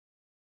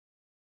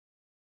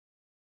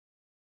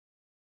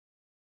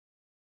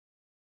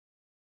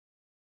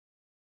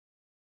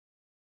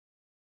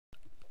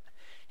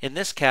In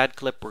this CAD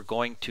clip, we're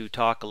going to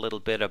talk a little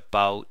bit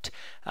about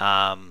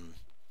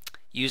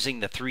using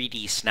the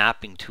 3D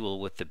snapping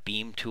tool with the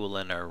beam tool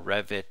in our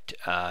REVIT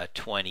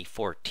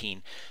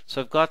 2014.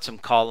 So I've got some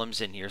columns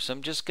in here, so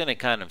I'm just going to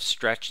kind of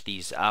stretch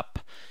these up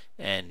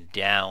and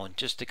down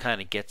just to kind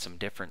of get some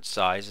different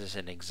sizes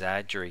and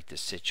exaggerate the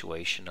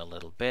situation a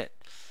little bit.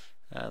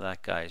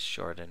 That guy's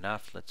short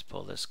enough. Let's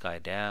pull this guy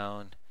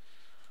down.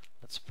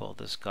 Let's pull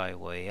this guy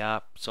way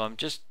up. So I'm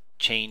just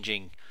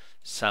changing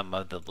some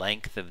of the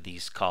length of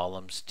these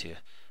columns to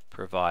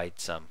provide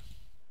some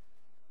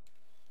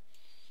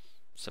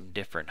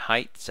different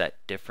heights at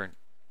different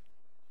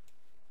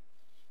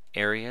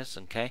areas.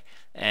 Okay,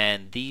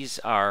 and these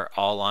are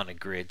all on a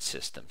grid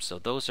system, so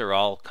those are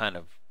all kind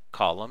of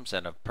columns,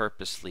 and I've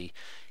purposely,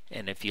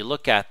 and if you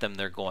look at them,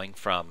 they're going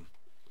from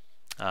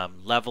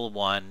level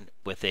 1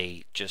 with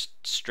a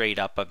just straight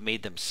up. I've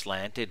made them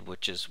slanted,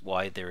 which is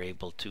why they're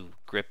able to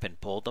grip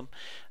and pull them,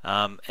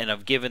 and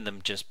I've given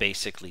them just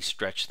basically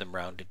stretch them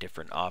around to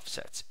different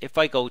offsets. If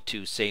I go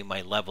to say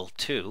my level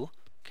 2,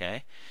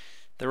 okay,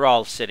 they're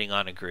all sitting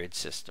on a grid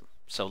system.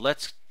 So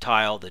let's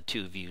tile the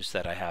two views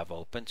that I have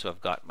open. So I've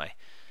got my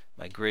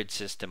grid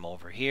system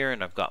over here,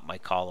 and I've got my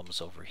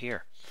columns over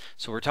here.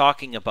 So we're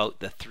talking about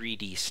the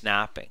 3D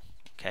snapping.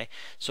 Okay,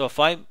 so if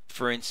I'm,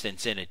 for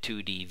instance, in a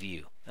 2D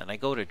view, and I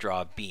go to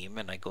draw a beam,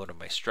 and I go to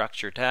my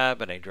structure tab,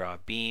 and I draw a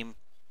beam,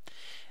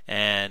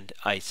 and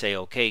I say,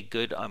 okay,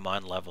 good, I'm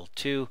on level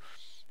 2.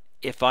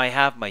 If I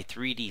have my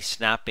 3D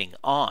snapping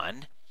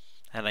on,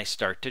 and I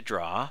start to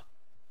draw,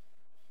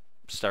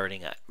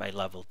 starting at my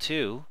level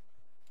 2,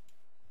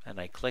 and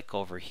I click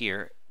over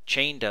here,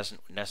 chain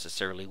doesn't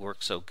necessarily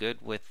work so good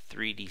with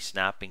 3D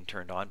snapping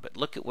turned on, but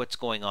look at what's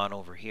going on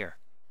over here.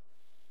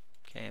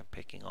 Okay, I'm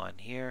picking on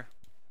here.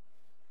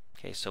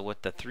 Okay, so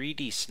what the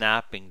 3D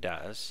snapping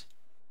does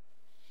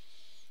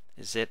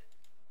is it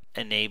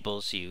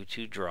enables you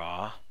to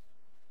draw.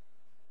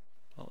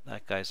 Oh,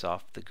 that guy's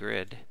off the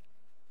grid.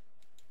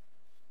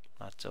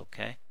 That's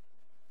okay.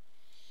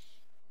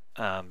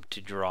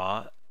 To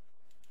draw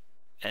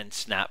and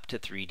snap to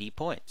 3D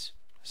points.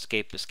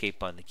 Escape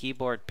on the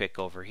keyboard, pick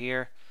over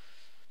here,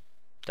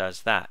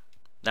 does that.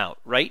 Now,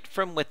 right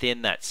from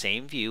within that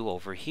same view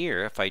over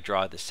here, if I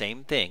draw the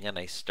same thing and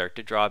I start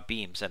to draw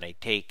beams and I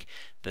take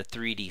the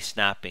 3D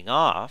snapping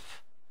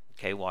off,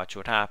 okay, watch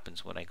what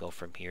happens when I go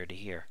from here to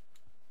here.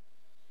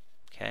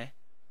 Okay.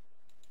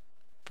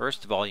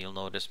 First of all, you'll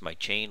notice my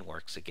chain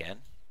works again,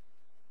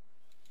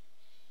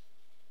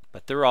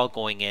 but they're all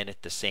going in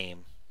at the same.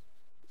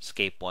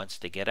 Escape once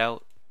to get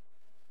out,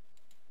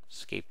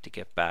 escape to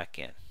get back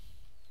in,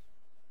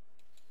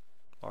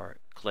 or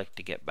click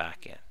to get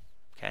back in.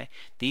 Okay,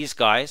 these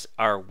guys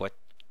are what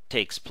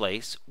takes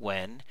place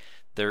when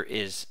there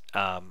is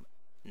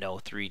no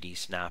 3D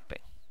snapping.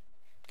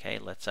 Okay,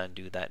 let's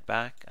undo that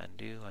back.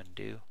 Undo,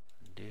 undo,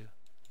 undo,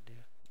 undo.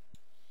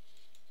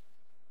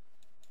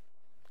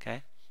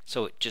 Okay,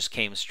 so it just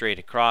came straight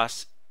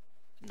across.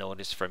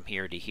 Notice from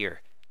here to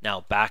here.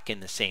 Now back in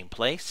the same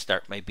place,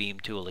 start my beam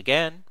tool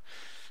again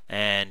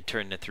and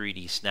turn the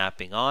 3D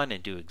snapping on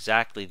and do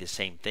exactly the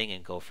same thing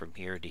and go from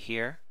here to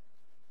here.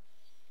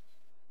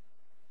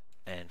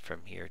 And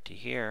from here to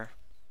here,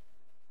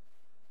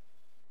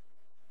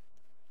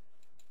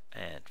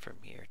 and from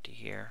here to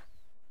here,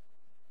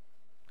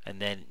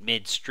 and then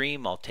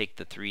midstream I'll take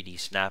the 3D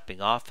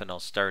snapping off and I'll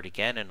start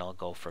again, and I'll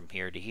go from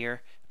here to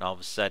here, and all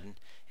of a sudden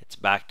it's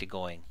back to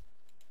going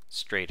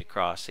straight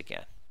across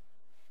again.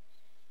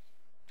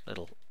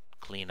 Little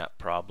cleanup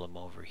problem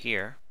over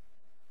here.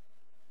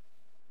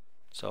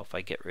 So if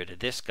I get rid of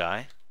this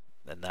guy,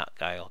 then that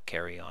guy will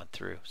carry on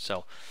through.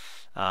 So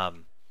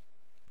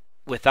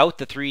without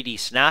the 3D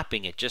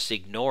snapping, it just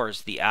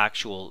ignores the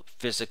actual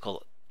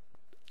physical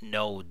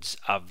nodes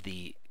of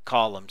the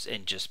columns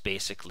and just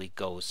basically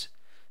goes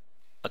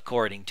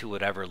according to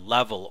whatever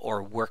level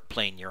or work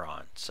plane you're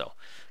on. So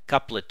a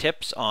couple of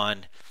tips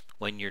on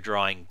when you're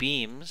drawing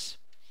beams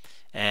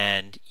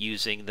and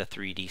using the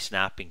 3D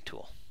snapping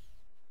tool.